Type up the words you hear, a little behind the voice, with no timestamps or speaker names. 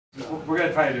We're going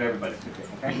to try to do everybody.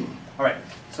 Okay? All right.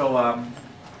 So I'm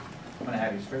going to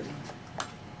have you straighten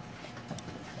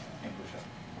and push up.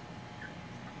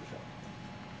 Push up.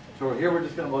 So here we're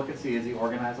just going to look and see, is he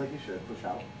organized like he should? Push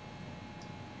out.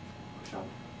 Push up.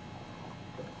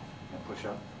 And push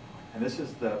up. And this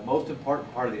is the most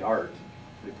important part of the art,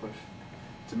 we push,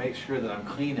 to make sure that I'm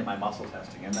clean in my muscle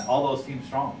testing. And all those seem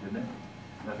strong, didn't it?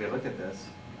 And if you look at this.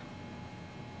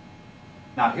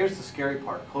 Now here's the scary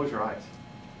part. Close your eyes.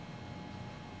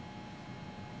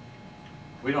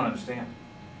 We don't understand.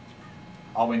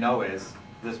 All we know is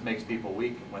this makes people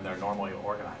weak when they're normally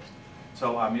organized.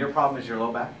 So your problem is your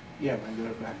low back? Yeah, my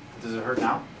low back. Does it hurt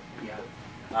now?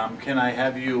 Yeah. Can I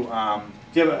have you,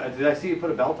 do you have did I see you put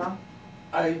a belt on?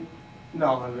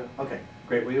 No. Okay,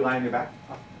 great. Will you lie on your back?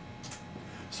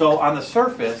 So on the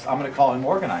surface, I'm going to call him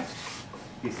organized.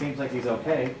 He seems like he's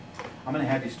okay. I'm going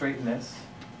to have you straighten this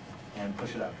and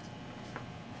push it up.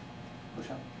 Push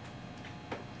up.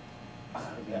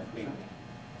 Yeah, maybe.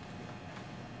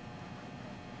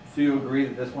 So you agree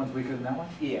that this one's weaker than that one?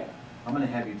 Yeah. I'm going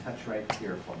to have you touch right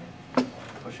here for me.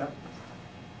 Push up.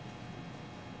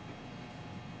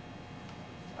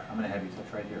 I'm going to have you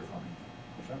touch right here for me.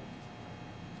 Push up.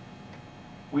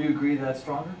 Will you agree that that's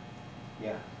stronger?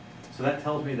 Yeah. So that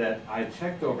tells me that I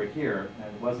checked over here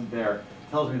and it wasn't there. It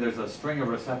tells me there's a string of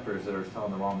receptors that are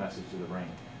telling the wrong message to the brain.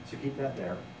 So keep that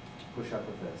there. Push up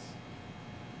with this.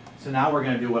 So now we're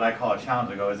going to do what I call a challenge.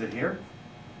 I go, is it here?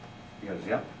 He goes,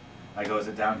 yep. I go, is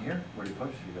it down here? Where do you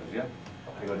push? He goes, yep.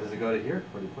 I go, does it go to here?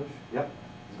 Where do you push? Yep.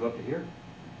 Does it go up to here?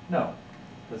 No.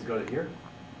 Does it go to here?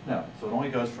 No. So it only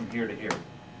goes from here to here.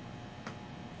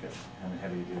 Good. I'm going to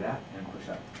have you do that and push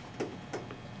up.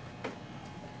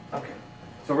 Okay.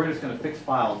 So we're just going to fix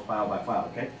files, file by file,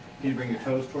 okay? Can you bring your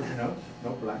toes towards your nose?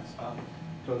 Nope, relax.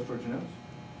 Toes towards your nose.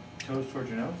 Toes towards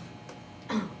your nose.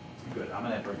 Good. I'm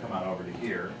going to have her come out over to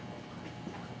here.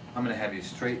 I'm going to have you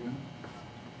straighten,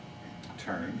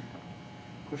 turn,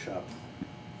 push up.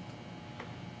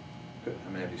 Good.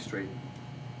 I'm going to have you straighten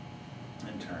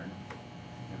and turn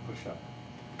and push up.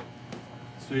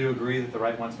 So you agree that the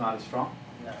right one's not as strong?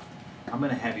 No. I'm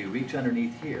going to have you reach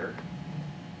underneath here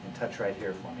and touch right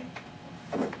here for me.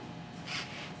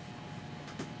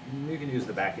 You can use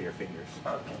the back of your fingers.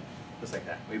 Okay. Just like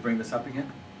that. Will you bring this up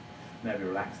again? And have you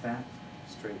relax that,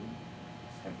 straighten,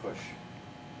 and push.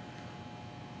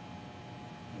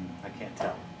 I can't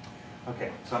tell.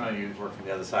 Okay, so I'm going to work from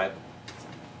the other side.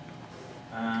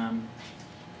 Ready,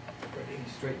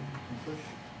 straighten and push.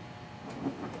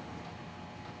 I'm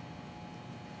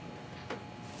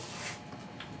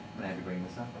going to have you bring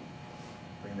this up.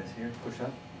 Bring this here, push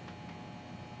up.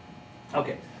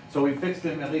 Okay, so we fixed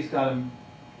him, at least got him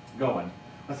going.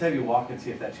 Let's have you walk and see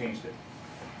if that changed it.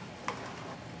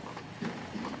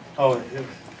 Oh, it was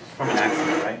from an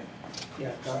accident, right?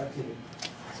 Yeah, correctly.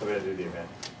 So we gotta do the event.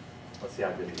 Let's see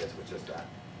how good he gets with just that.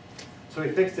 So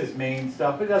he fixed his main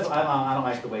stuff, but I don't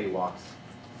like the way he walks.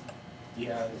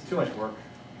 Yeah. It's too much work.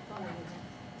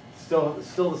 Still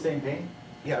the same pain?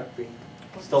 Yeah.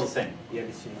 Still the same? Yeah,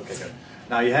 the same. Okay, good.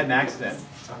 Now you had an accident.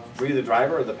 Were you the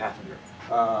driver or the passenger?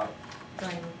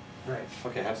 Right.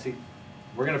 Okay, have a seat.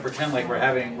 We're gonna pretend like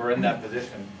we're in that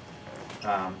position.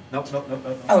 Nope.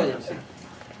 Oh, yeah. Have a seat.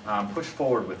 Push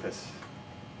forward with this.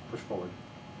 Push forward.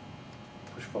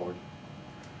 Push forward.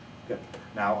 Good.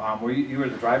 Now, were you were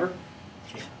the driver?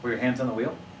 Yeah. Were your hands on the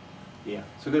wheel? Yeah.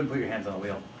 So go ahead and put your hands on the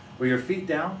wheel. Were your feet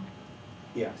down?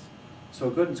 Yes. So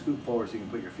go ahead and scoot forward so you can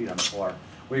put your feet on the floor.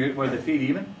 Were the feet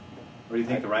even? Or do you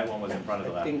think the right one was in front of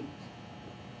the left? I think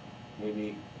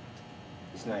maybe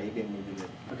it's not even, maybe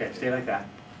the... Okay, stay like that.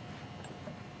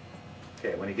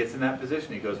 Okay, when he gets in that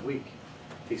position, he goes weak.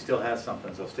 He still has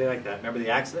something, so stay like that. Remember the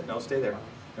accident? No, stay there.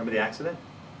 Remember the accident?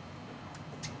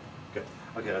 Good.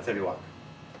 Okay, let's have you walk.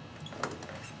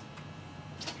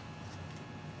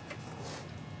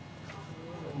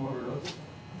 More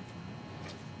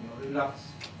relax.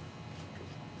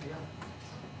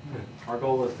 Our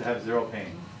goal is to have zero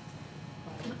pain.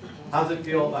 How's it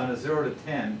feel on a 0 to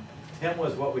 10? 10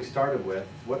 was what we started with.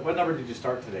 What number did you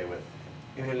start today with?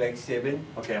 You know, like 7.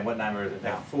 Okay, and what number is it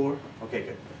now? Like 4. Okay,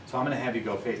 good. So I'm going to have you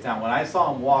go face down. When I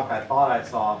saw him walk, I thought I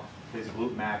saw his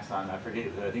glute max on, I forget,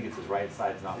 I think it's his right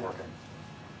side's not working.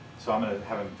 So I'm going to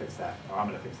have him fix that, or I'm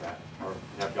going to fix that, or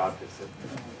have God fix it.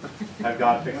 Have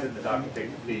God fix it, the doctor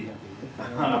take the lead.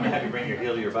 I'm going to have you bring your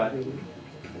heel to your butt.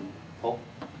 Pull.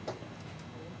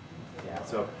 Yeah,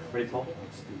 so ready, pull.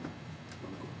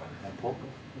 And pull.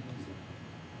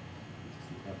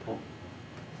 And pull.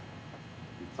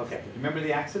 Okay, remember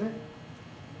the accident?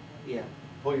 Yeah.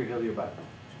 Pull your heel to your butt.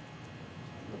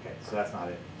 Okay, so that's not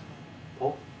it.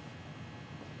 Pull.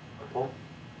 Pull.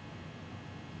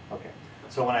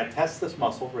 So when I test this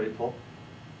muscle, ready, pull,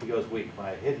 he goes weak. When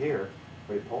I hit here,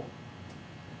 ready, pull,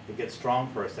 it gets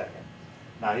strong for a second.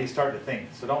 Now he's starting to think,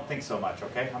 so don't think so much,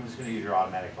 okay? I'm just gonna use your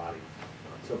automatic body.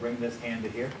 So bring this hand to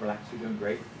here, relax, you're doing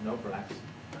great. Nope, relax.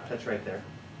 Touch right there.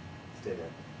 Stay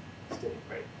there. Stay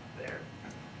right there.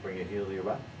 Bring your heel to your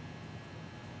butt.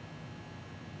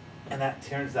 And that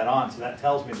turns that on, so that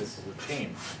tells me this is a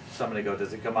chain. So I'm gonna go,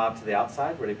 does it come out to the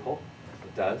outside? Ready, pull?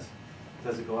 It does.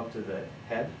 Does it go up to the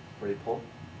head? Ready, pull?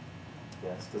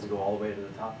 Yes. Does it go all the way to the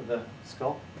top of the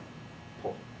skull?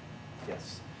 Pull.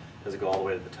 Yes. Does it go all the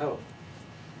way to the toe?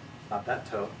 Not that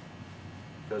toe.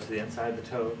 Goes to the inside of the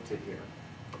toe to here.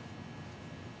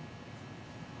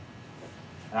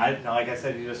 And like I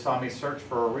said, you just saw me search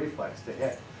for a reflex to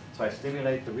hit. So I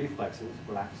stimulate the reflexes,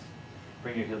 relax.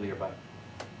 Bring your heel to your butt.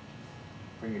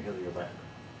 Bring your heel to your butt.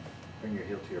 Bring your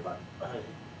heel to your butt. And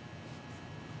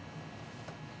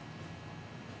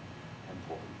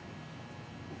pull.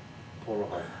 Pull real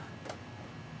hard.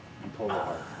 And pull real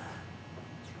hard.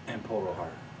 And pull real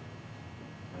hard.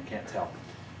 I can't tell.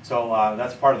 So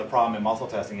that's part of the problem in muscle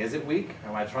testing. Is it weak?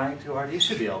 Am I trying too hard? He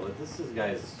should be able to. This guy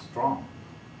is strong.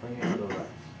 Bring your heel to the right.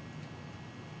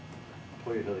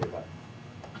 Pull your heel to your butt.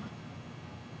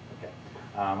 Okay.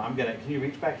 Can you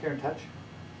reach back here and touch?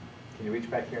 Can you reach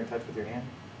back here and touch with your hand?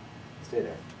 Stay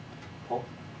there. Pull.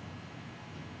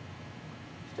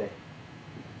 Stay.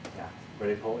 Yeah.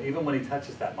 Ready to pull? Even when he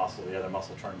touches that muscle, the other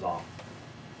muscle turns off.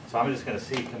 So I'm just going to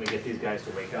see, can we get these guys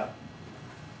to wake up?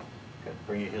 Okay.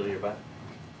 Bring your heel to your butt.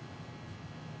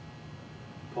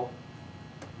 Pull.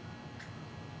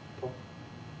 Pull.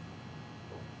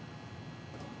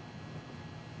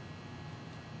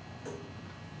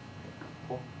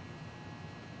 Pull.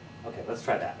 Okay, let's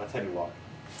try that. Let's have you walk.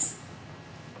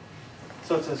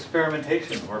 So it's an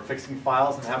experimentation. We're fixing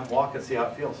files and have them walk and see how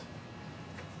it feels.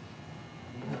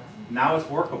 Now it's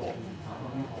workable.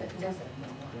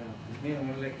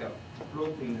 Like a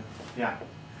floating. Yeah.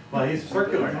 Well, he's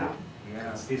circular now.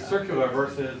 Yeah. He's circular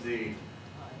versus the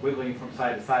wiggling from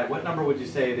side to side. What number would you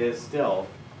say it is still?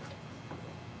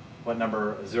 What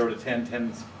number? 0 to 10?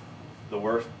 10's the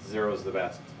worst, 0 is the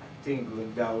best. Thing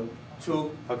going down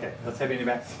 2. Okay, let's have you in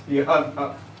your back.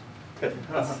 Yeah. Good.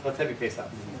 Let's have you face up.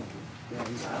 Go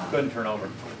ahead and turn over.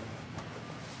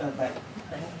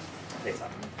 Face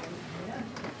up.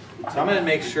 So I'm going to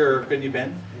make sure, couldn't you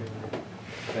bend?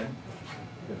 Bend.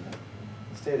 Good.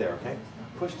 Stay there, okay?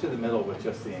 Push to the middle with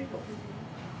just the ankle.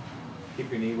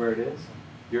 Keep your knee where it is.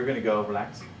 You're going to go,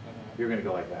 relax. You're going to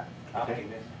go like that, okay?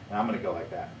 And I'm going to go like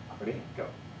that. Ready? Go.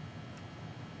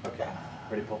 Okay.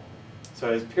 Ready, pull.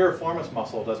 So his piriformis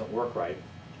muscle doesn't work right.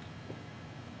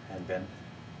 And bend.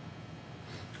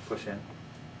 Push in.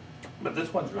 But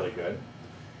this one's really good.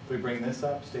 If we bring this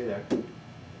up, stay there.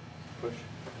 Push.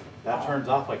 That turns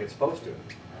off like it's supposed to.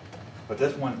 But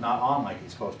this one's not on like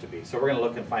it's supposed to be. So we're going to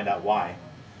look and find out why.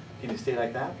 Can you stay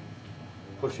like that?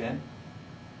 Push in.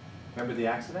 Remember the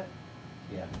accident?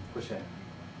 Yeah. Push in.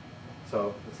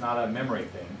 So it's not a memory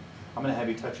thing. I'm going to have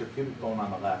you touch your pubic bone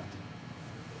on the left.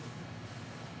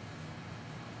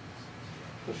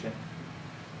 Push in.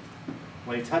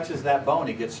 When he touches that bone,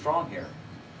 he gets strong here.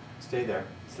 Stay there.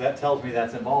 So that tells me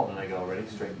that's involved, and I go, ready,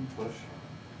 straighten, push.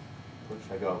 Push.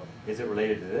 I go, is it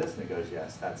related to this? And he goes,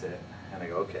 yes, that's it. And I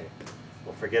go, okay,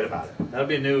 well, forget about it. That'll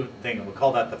be a new thing. We'll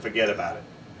call that the forget about it.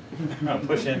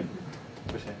 Push in.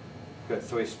 Push in. Good.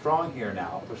 So he's strong here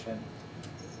now. Push in. And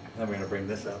then we're going to bring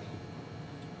this up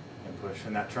and push,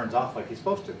 and that turns off like he's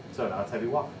supposed to. So now let's have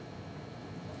you walk.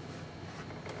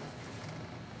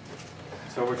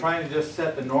 So we're trying to just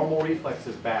set the normal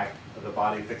reflexes back of the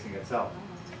body fixing itself.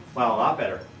 Well, a lot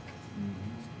better.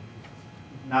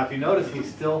 Now if you notice, he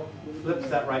still flips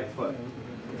that right foot.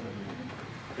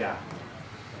 Yeah.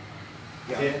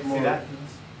 See that?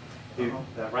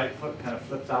 That right foot kind of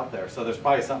flips out there. So there's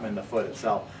probably something in the foot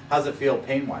itself. How's it feel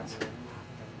pain-wise?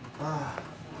 I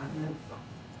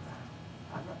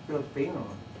don't feel pain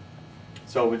on.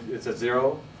 So it's a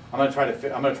 0. I'm going to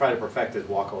try to perfect his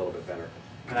walk a little bit better.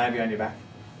 Can I have you on your back?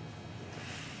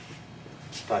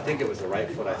 So I think it was the right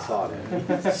foot I saw it in.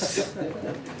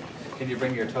 Can you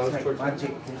bring your toes towards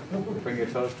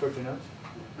your nose?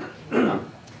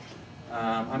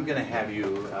 I'm going to have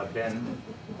you bend,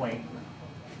 point,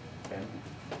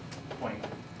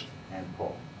 and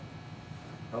pull.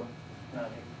 Oh,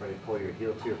 ready? Pull your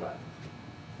heel to your butt.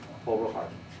 Pull real hard.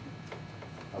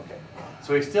 Okay.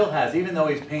 So he still has, even though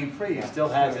he's pain-free, he still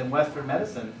has in Western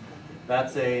medicine.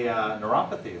 That's a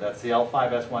neuropathy. That's the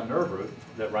L5S1 nerve root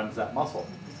that runs that muscle.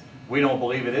 We don't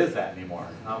believe it is that anymore.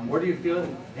 Where do you feel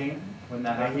pain when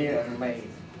that happens? Here, my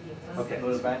okay.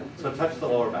 So touch the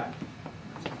lower back.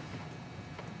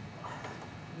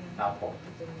 Now pull.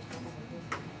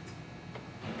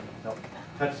 Nope.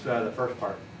 Touch the first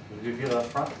part. Did you feel it up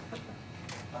front?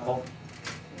 Pull.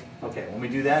 Okay, when we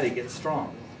do that, he gets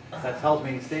strong. That tells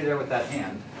me stay there with that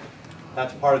hand.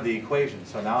 That's part of the equation.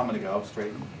 So now I'm going to go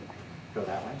straighten. Go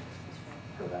that way.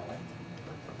 Go that way.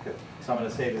 Good. So I'm going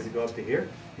to say, does it go up to here?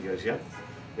 He goes, yep.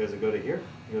 Does it go to here?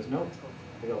 He goes, no.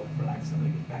 I go, relax. I'm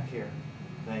going to get back here.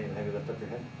 Now you have you lift up your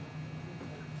head.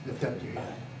 Lift up your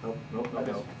head. Nope, nope, nope,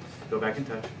 nope. Go back and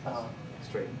touch.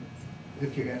 Straighten.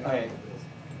 Lift your head. Okay.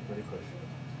 Ready, push.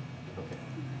 Okay.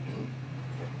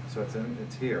 So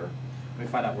it's here. Let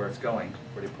me find out where it's going.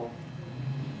 Where do you pull?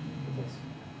 With this.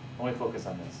 Only focus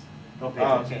on this. Don't pay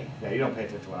attention. Okay. Yeah, you don't pay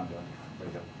attention to what I'm doing. There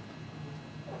you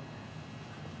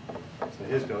go. So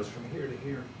his goes from here to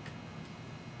here.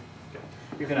 Okay.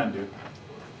 You can undo. You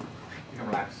can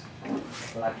relax.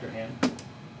 Relax your hand.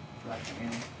 Relax your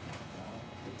hand.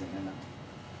 Take your hand out.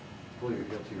 Pull your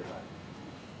heel to your side.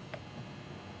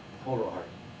 Hold real hard.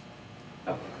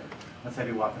 Oh, okay. Let's have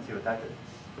you walk and see what that did.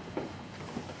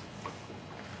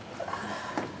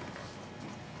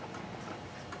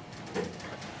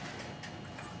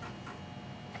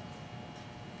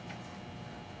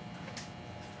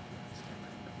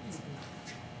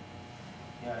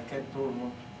 Yeah, I can pull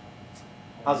more.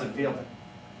 How's it feel?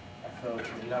 I feel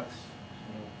relaxed.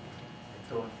 I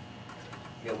told,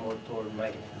 get more toward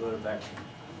my lower back.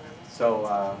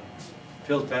 So,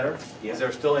 feels better? Yeah. Is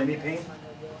there still any pain?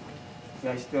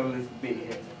 Yeah, still a little bit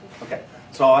here. Okay.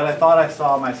 So what I thought I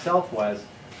saw myself was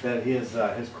that his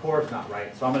core is not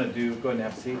right. So I'm going to do, go ahead and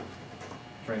have a seat.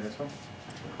 Turn this way.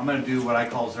 I'm going to do what I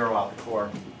call zero out the core.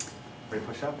 Ready,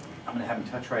 push up. I'm going to have him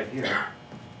touch right here.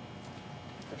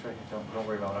 Touch right here. Don't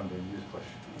worry about what I'm doing. You just push.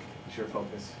 It's your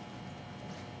focus.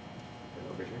 Get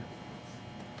over here.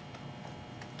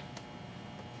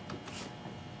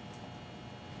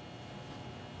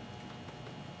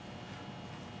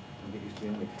 Don't get used to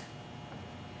being weak.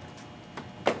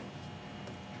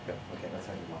 Good. Okay, that's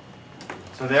how you walk.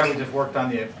 So there we just worked on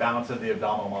the balance of the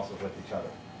abdominal muscles with each other.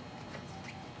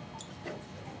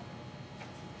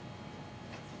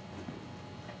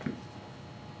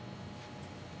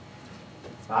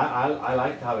 I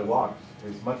liked how he walks.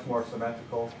 He's much more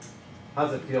symmetrical. How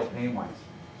does it feel pain-wise?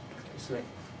 It's like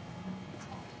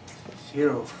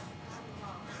 0.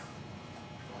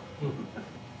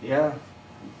 Yeah.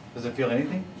 Does it feel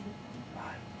anything?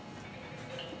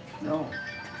 No.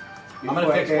 I'm gonna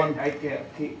Before fix one. I can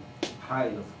keep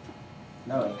high.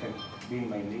 Now I can bend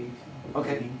my knees.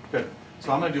 Okay, good.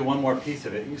 So I'm going to do one more piece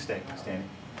of it. You stay standing.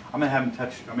 I'm going to have him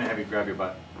touch, I'm going to have you grab your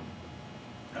butt.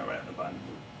 All right on the button.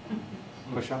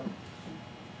 Push up.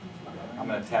 I'm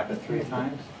going to tap it 3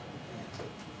 times.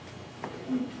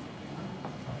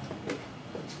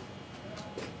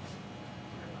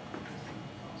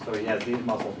 So he has these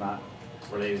muscles not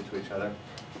related to each other.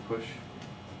 Push.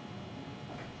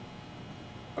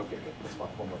 Okay, good. Let's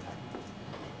walk one more time.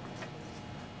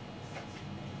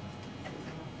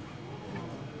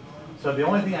 So the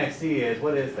only thing I see is,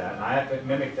 what is that? And I have to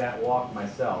mimic that walk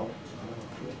myself.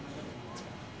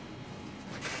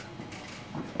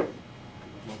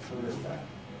 What is that?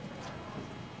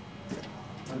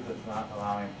 What is it not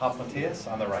allowing? Popliteus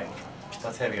on the right.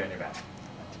 Let's have you on your back.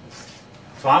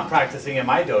 So I'm practicing in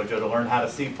my dojo to learn how to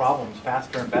see problems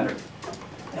faster and better.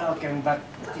 Now I can back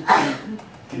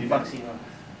Can you box, you know.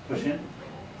 push in?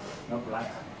 No,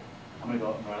 relax. I'm going to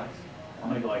go relax. I'm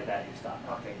going to go like that. You stop.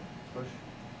 Okay. Push.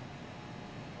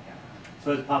 Yeah.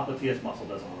 So his popliteus muscle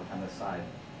doesn't work on this side.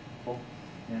 Pull.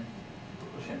 In.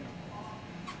 Push in.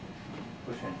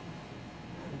 Push in.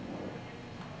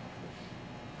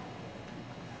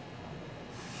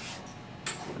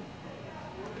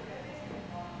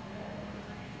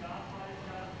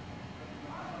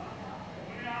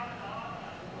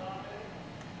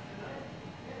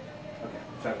 Okay,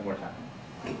 try one more time.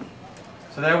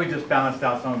 So there we just balanced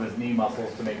out some of his knee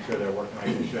muscles to make sure they're working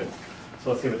like they should.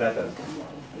 So let's see what that does.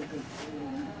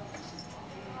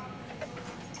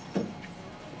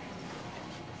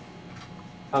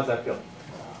 How's that feel?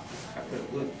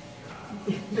 Good.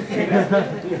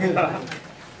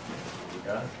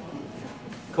 Yeah.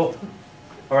 Cool.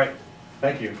 All right.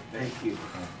 Thank you. Thank you.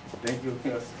 Thank you.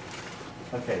 Yes.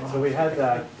 Okay, so we had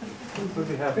who do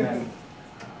we have next?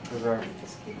 Who's our,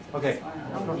 okay.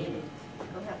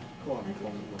 Won't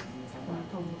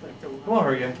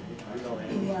hurt you.